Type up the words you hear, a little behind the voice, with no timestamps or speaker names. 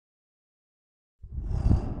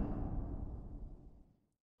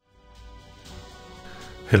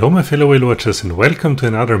Hello my fellow whale watchers and welcome to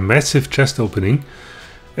another massive chest opening.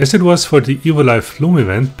 As it was for the EvoLife Loom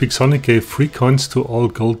event, Pixonic gave free coins to all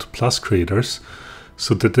Gold Plus creators.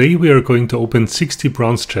 So today we are going to open 60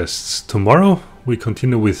 bronze chests. Tomorrow we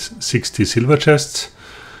continue with 60 silver chests.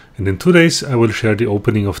 And in 2 days I will share the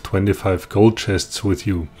opening of 25 gold chests with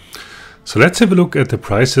you. So let's have a look at the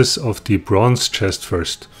prices of the bronze chest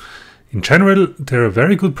first. In general, there are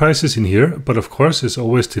very good prices in here, but of course, as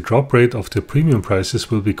always, the drop rate of the premium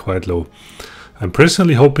prices will be quite low. I'm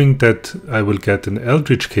personally hoping that I will get an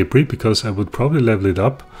Eldritch Capri, because I would probably level it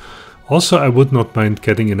up. Also, I would not mind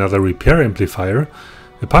getting another repair amplifier.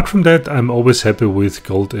 Apart from that, I'm always happy with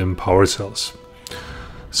Gold M power cells.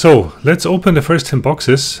 So, let's open the first 10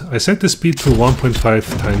 boxes. I set the speed to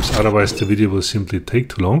 1.5 times, otherwise the video will simply take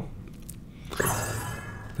too long.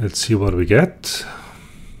 Let's see what we get.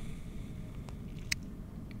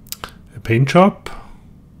 Paint job,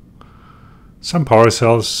 some power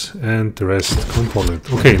cells, and the rest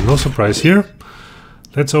component. Okay, no surprise here.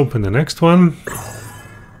 Let's open the next one.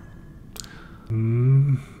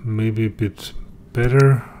 Maybe a bit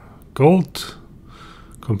better. Gold,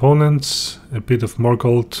 components, a bit of more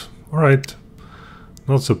gold. Alright,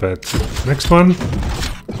 not so bad. Next one.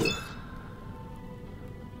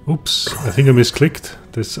 Oops, I think I misclicked.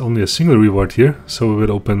 There's only a single reward here, so we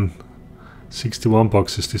will open 61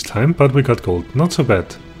 boxes this time, but we got gold. Not so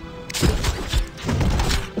bad.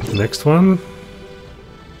 Next one.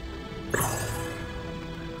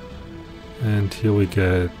 And here we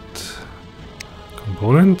get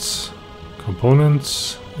components,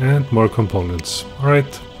 components, and more components.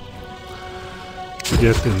 Alright.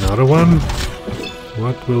 Yet another one.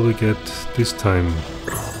 What will we get this time?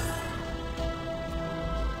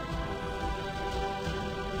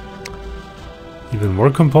 Even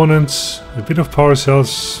more components, a bit of power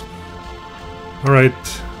cells.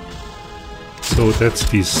 Alright, so that's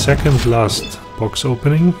the second last box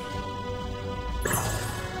opening.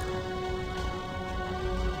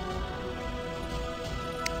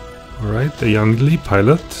 Alright, a young Lee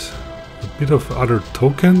pilot, a bit of other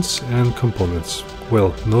tokens and components.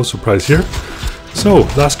 Well, no surprise here. So,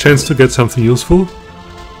 last chance to get something useful.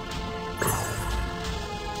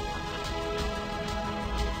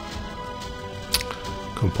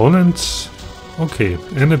 Components, okay,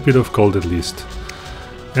 and a bit of gold at least.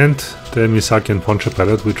 And the Misaki and Poncho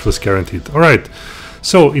palette, which was guaranteed. Alright,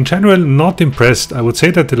 so in general not impressed. I would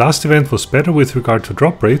say that the last event was better with regard to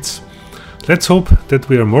drop rates. Let's hope that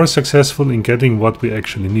we are more successful in getting what we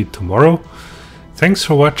actually need tomorrow. Thanks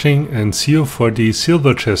for watching and see you for the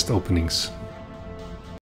silver chest openings.